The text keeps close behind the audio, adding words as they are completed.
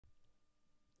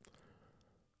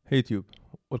Hey Tube,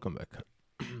 welcome back.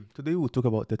 Today we'll talk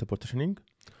about data partitioning.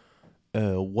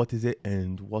 What is it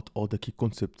and what are the key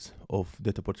concepts of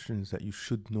data partitions that you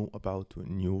should know about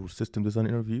in your system design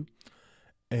interview.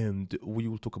 And we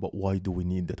will talk about why do we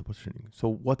need data partitioning. So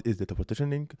what is data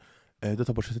partitioning?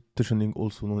 Data partitioning,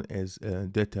 also known as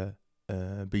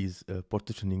database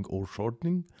partitioning or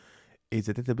sharding, is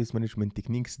a database management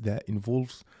techniques that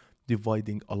involves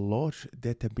dividing a large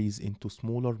database into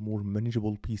smaller, more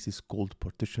manageable pieces called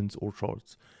partitions or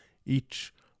shards.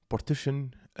 Each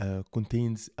partition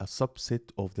contains a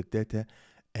subset of the data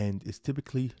and is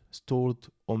typically stored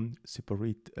on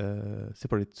separate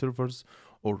servers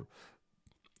or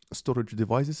storage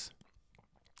devices.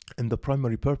 And the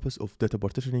primary purpose of data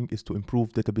partitioning is to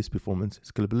improve database performance,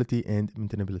 scalability, and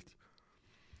maintainability.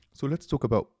 So let's talk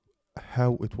about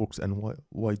how it works and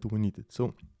why do we need it.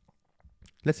 So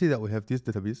let's say that we have this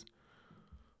database.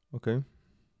 Okay,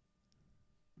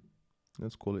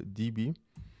 let's call it DB.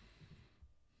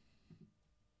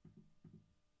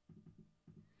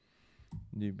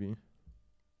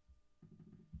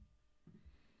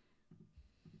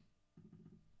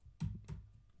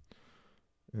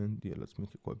 And yeah, let's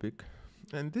make it quite big.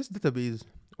 And this database,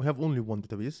 we have only one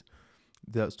database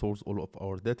that stores all of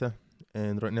our data.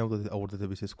 And right now our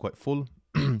database is quite full,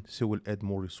 so we'll add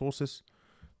more resources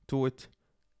to it.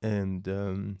 And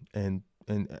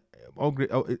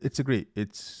it's great,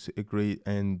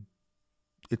 and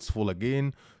it's full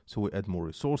again. So we add more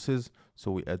resources.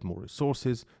 So we add more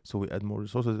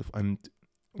resources. And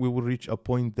we will reach a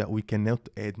point that we cannot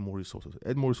add more resources.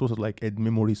 Add more resources like add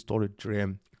memory, storage,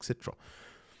 RAM, etc.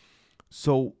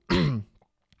 So we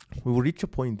will reach a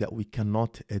point that we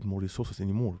cannot add more resources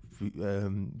anymore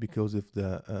because of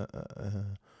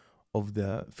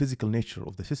the physical nature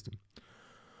of the system.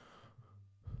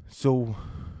 So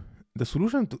the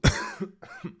solution to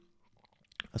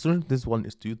this one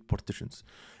is to use partitions.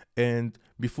 And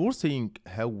before saying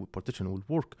how partition will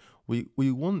work,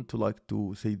 we want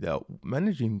to say that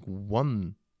managing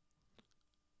one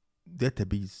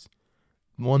database,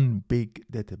 one big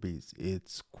database,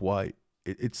 it's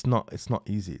not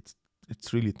easy.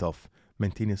 It's really tough.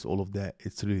 Maintaining all of that,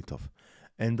 it's really tough.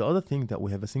 And the other thing that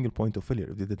we have a single point of failure.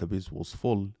 If the database was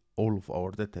full, all of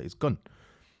our data is gone.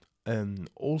 And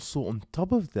also on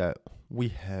top of that, we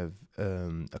have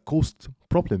a cost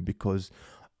problem because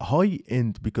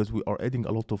because we are adding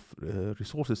a lot of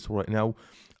resources. So right now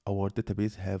our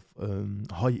database have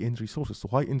high-end resources. So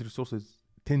high-end resources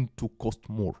tend to cost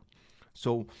more.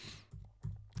 So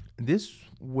this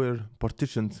where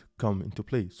partitions come into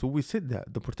play. So we said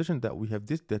that the partition that we have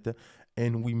this data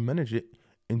and we manage it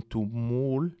into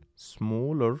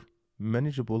smaller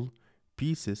manageable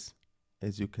pieces,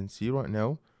 as you can see right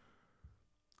now,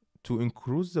 to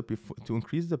increase the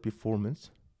performance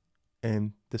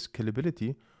and the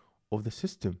scalability of the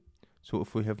system. So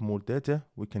if we have more data,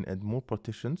 we can add more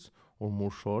partitions or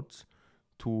more shards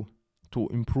to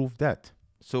improve that.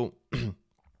 So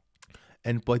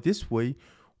and by this way,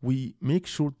 we make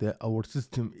sure that our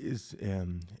system is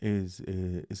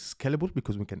scalable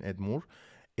because we can add more.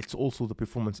 It's also the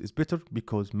performance is better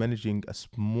because managing a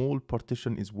small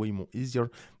partition is way more easier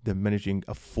than managing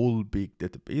a full big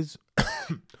database.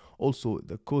 Also,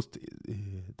 the cost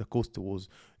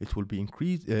will be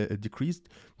decreased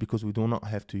because we do not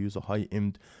have to use a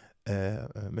high-end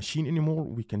machine anymore.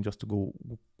 We can just go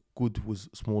good with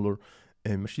smaller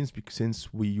machines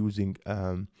since we're using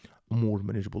more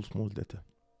manageable small data.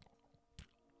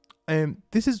 And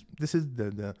this is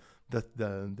the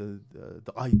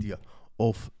idea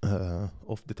of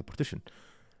data partition.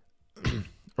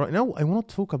 Right now, I want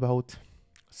to talk about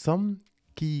some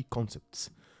key concepts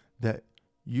that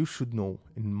you should know,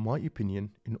 in my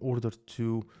opinion, in order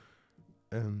to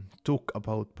talk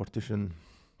about partition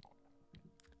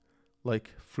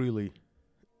like freely.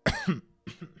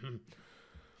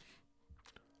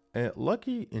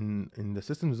 Lucky in the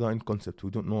system design concept, we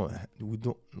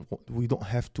don't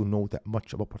have to know that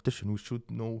much about partition. We should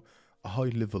know a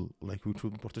high level, like we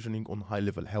should partitioning on high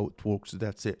level, how it works.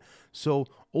 That's it. So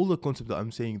all the concept that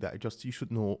I'm saying that you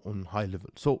should know on high level.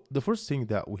 So the first thing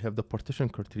that we have the partition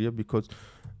criteria because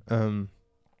the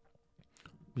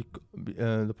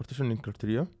partitioning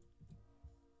criteria.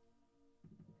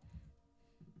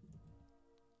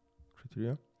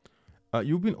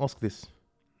 You've been asked this,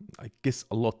 I guess,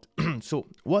 a lot. So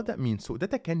what that means, so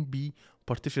data can be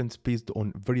partitions based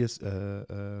on various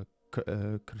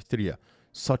criteria,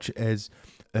 such as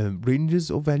ranges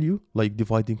of value, like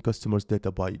dividing customers'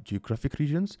 data by geographic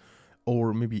regions,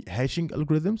 or maybe hashing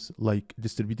algorithms like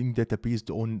distributing data based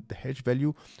on the hash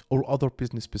value or other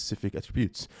business specific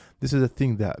attributes. This is a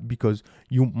thing that, because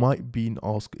you might be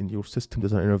asked in your system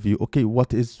design interview, okay,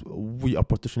 what is we are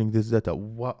partitioning this data,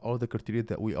 what are the criteria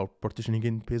that we are partitioning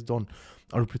in based on?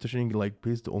 Are we partitioning like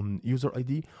based on user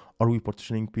ID? Are we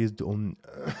partitioning based on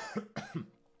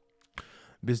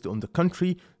based on the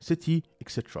country, city,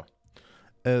 etc.?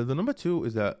 The number two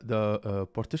is that the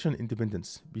partition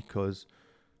independence, because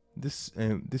this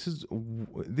is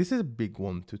a big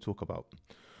one to talk about.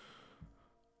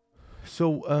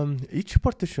 So each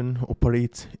partition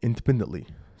operates independently.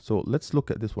 So let's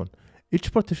look at this one.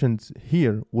 Each partitions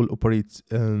here will operate.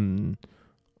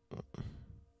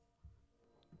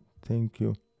 Thank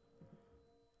you.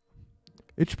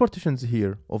 Each partitions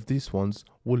here of these ones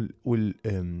will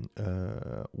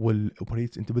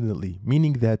operate independently,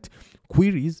 meaning that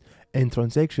queries and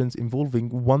transactions involving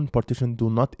one partition do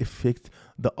not affect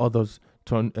the others.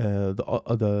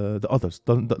 The others.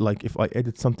 Like if I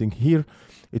edit something here,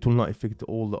 it will not affect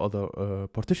all the other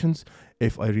partitions.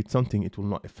 If I read something, it will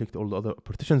not affect all the other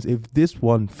partitions. If this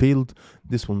one failed,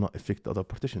 this will not affect the other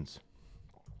partitions.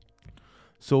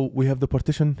 So we have the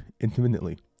partition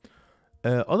independently.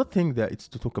 Other thing that it's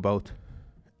to talk about,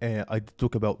 I did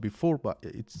talk about before, but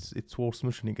it's worth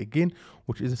mentioning again,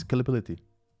 which is scalability.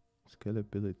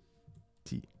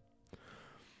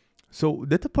 So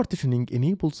data partitioning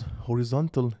enables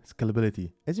horizontal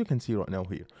scalability, as you can see right now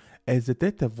here. As the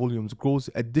data volumes grows,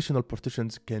 additional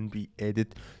partitions can be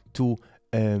added to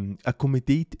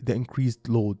accommodate the increased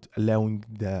load, allowing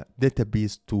the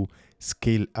database to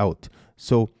scale out.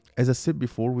 So as I said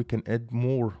before, we can add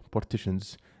more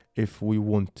partitions if we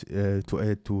want to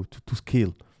add to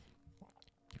scale.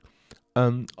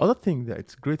 Other thing that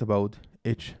it's great about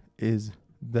H is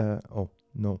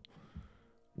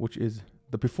which is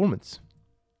the performance.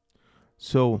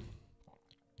 So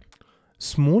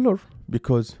smaller,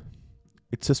 because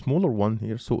it's a smaller one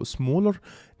here. So smaller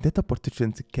data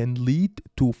partitions can lead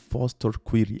to faster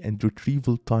query and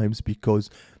retrieval times, because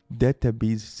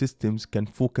database systems can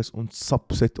focus on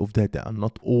subset of data and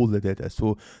not all the data.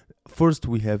 So first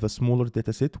we have a smaller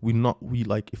data set. If we want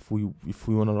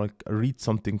to like read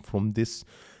something from this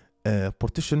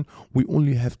partition, we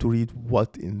only have to read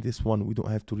what in this one. We don't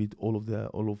have to read all of the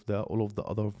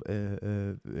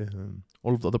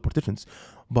other partitions.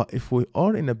 But if we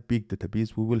are in a big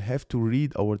database, we will have to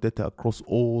read our data across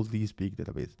all these big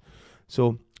databases.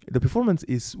 So the performance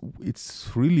it's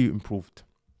really improved.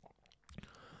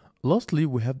 Lastly,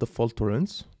 we have the fault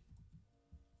tolerance.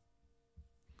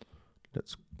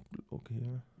 Let's look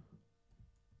here.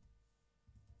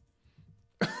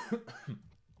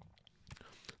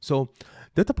 So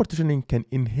data partitioning can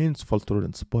enhance fault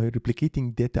tolerance by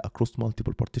replicating data across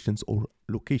multiple partitions or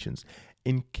locations.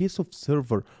 In case of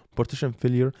server partition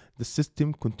failure, the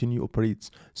system continue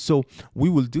operates. So we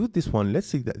will do this one. Let's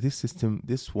say that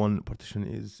this one partition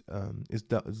is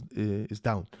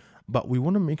down, but we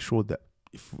want to make sure that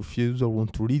if user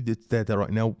want to read this data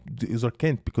right now, the user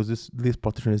can't, because this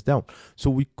partition is down. So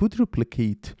we could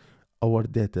replicate our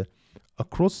data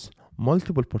across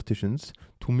multiple partitions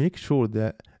to make sure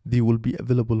that they will be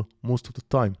available most of the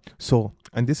time. So,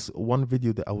 and this one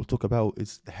video that I will talk about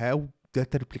is how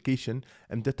data replication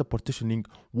and data partitioning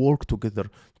work together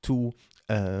to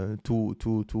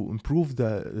improve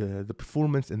the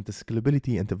performance and the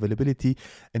scalability and availability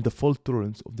and the fault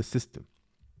tolerance of the system.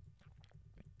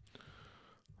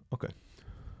 Okay.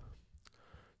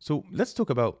 So let's talk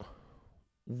about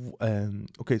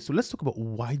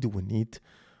why do we need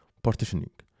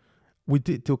partitioning. We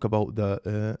did talk about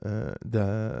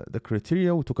the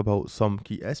criteria. We talk about some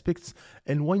key aspects,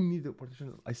 and why need the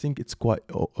partition. I think it's quite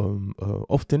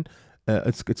often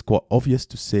it's quite obvious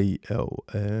to say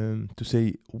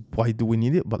why do we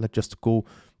need it. But let's just go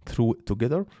through it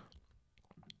together.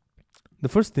 The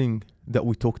first thing that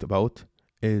we talked about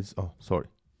is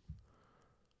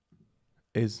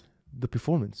is the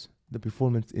performance. The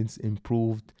performance is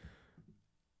improved,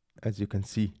 as you can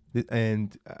see,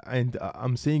 and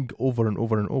I'm saying over and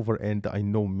over and over, and I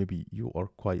know maybe you are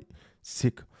quite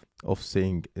sick of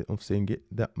saying it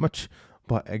that much,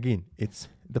 but again, it's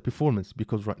the performance,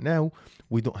 because right now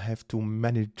we don't have to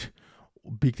manage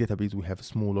big database, we have a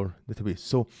smaller database.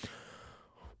 So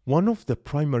one of the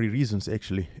primary reasons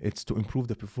actually it's to improve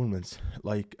the performance.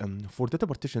 Like for data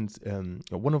partitions,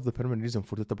 one of the primary reasons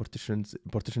for data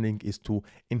partitioning is to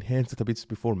enhance database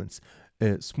performance.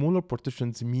 Smaller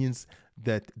partitions means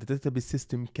that the database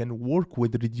system can work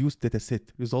with reduced data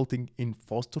set, resulting in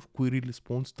faster query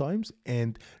response times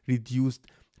and reduced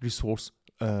resource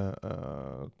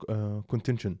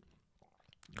contention.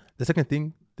 The second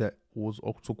thing that was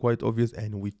also quite obvious,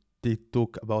 and we did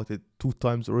talk about it 2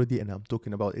 times already, and I'm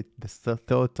talking about it the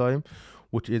third time,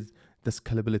 which is the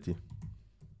scalability.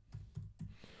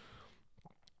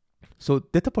 So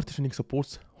data partitioning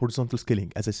supports horizontal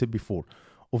scaling, as I said before,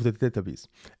 of the database.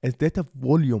 As data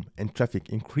volume and traffic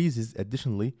increases,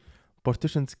 additionally,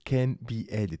 partitions can be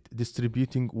added,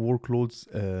 distributing workloads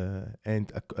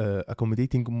and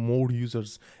accommodating more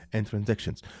users and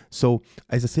transactions. So,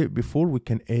 as I said before, we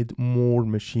can add more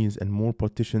machines and more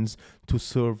partitions to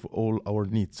serve all our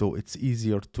needs. So it's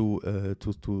easier to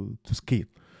scale.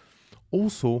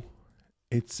 Also,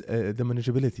 it's the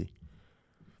manageability.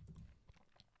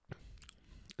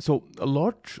 So a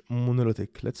large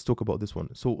monolithic, let's talk about this one.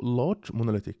 So large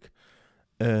monolithic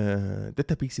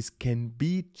databases can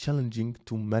be challenging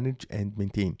to manage and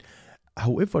maintain.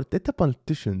 However, data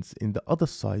partitions on the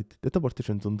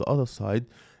other side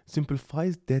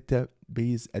simplifies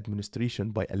database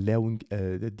administration by allowing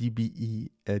the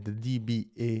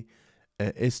DBA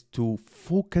to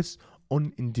focus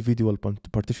on individual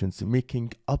partitions,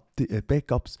 making up the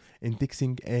backups,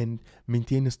 indexing, and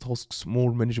maintenance tasks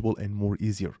more manageable and more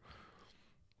easier.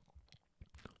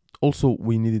 Also,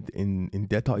 we need it in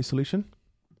data isolation.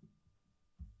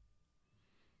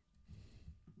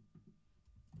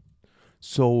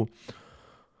 So,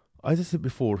 as I said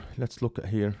before, let's look at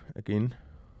here again.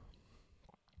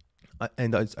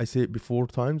 And as I said before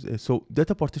times, so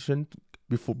data partition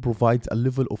provides a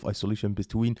level of isolation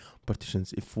between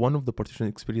partitions. If one of the partitions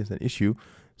experiences an issue,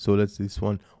 so let's say this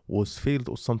one was failed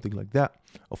or something like that,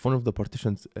 if one of the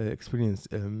partitions experience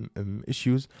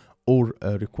issues or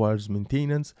requires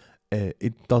maintenance,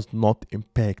 it does not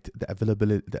impact the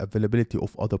availability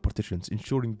of other partitions,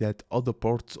 ensuring that other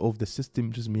parts of the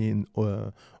system just remain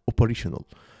operational.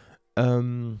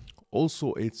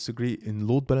 Also, it's great in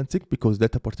load balancing because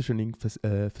data partitioning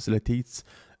facilitates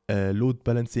load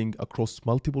balancing across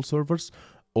multiple servers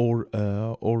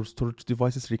or storage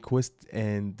devices. Requests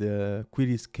and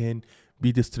queries can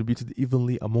be distributed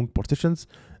evenly among partitions,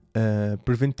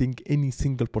 preventing any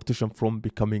single partition from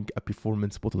becoming a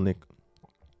performance bottleneck.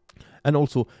 And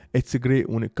also, it's great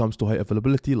when it comes to high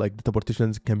availability, like data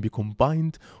partitions can be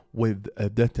combined with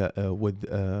data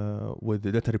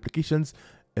replications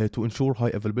to ensure high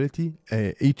availability.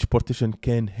 Each partition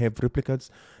can have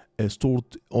replicas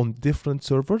stored on different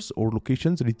servers or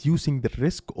locations, reducing the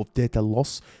risk of data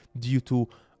loss due to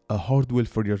hardware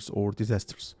failures or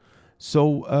disasters.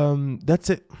 So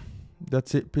that's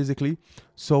it basically.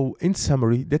 So in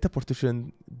summary, data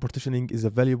partitioning is a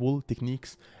valuable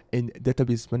techniques in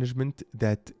database management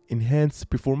that enhance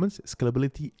performance,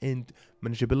 scalability, and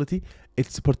manageability.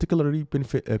 It's particularly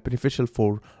beneficial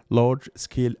for large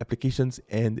scale applications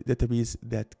and database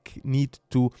that need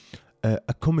to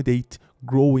accommodate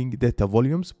growing data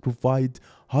volumes, provide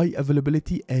high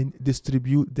availability, and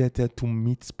distribute data to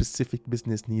meet specific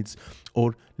business needs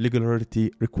or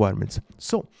regularity requirements.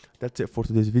 So that's it for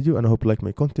today's video, and I hope you like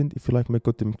my content. If you like my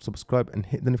content, subscribe and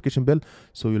hit the notification bell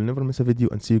so you'll never miss a video,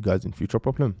 and see you guys in future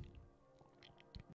problem.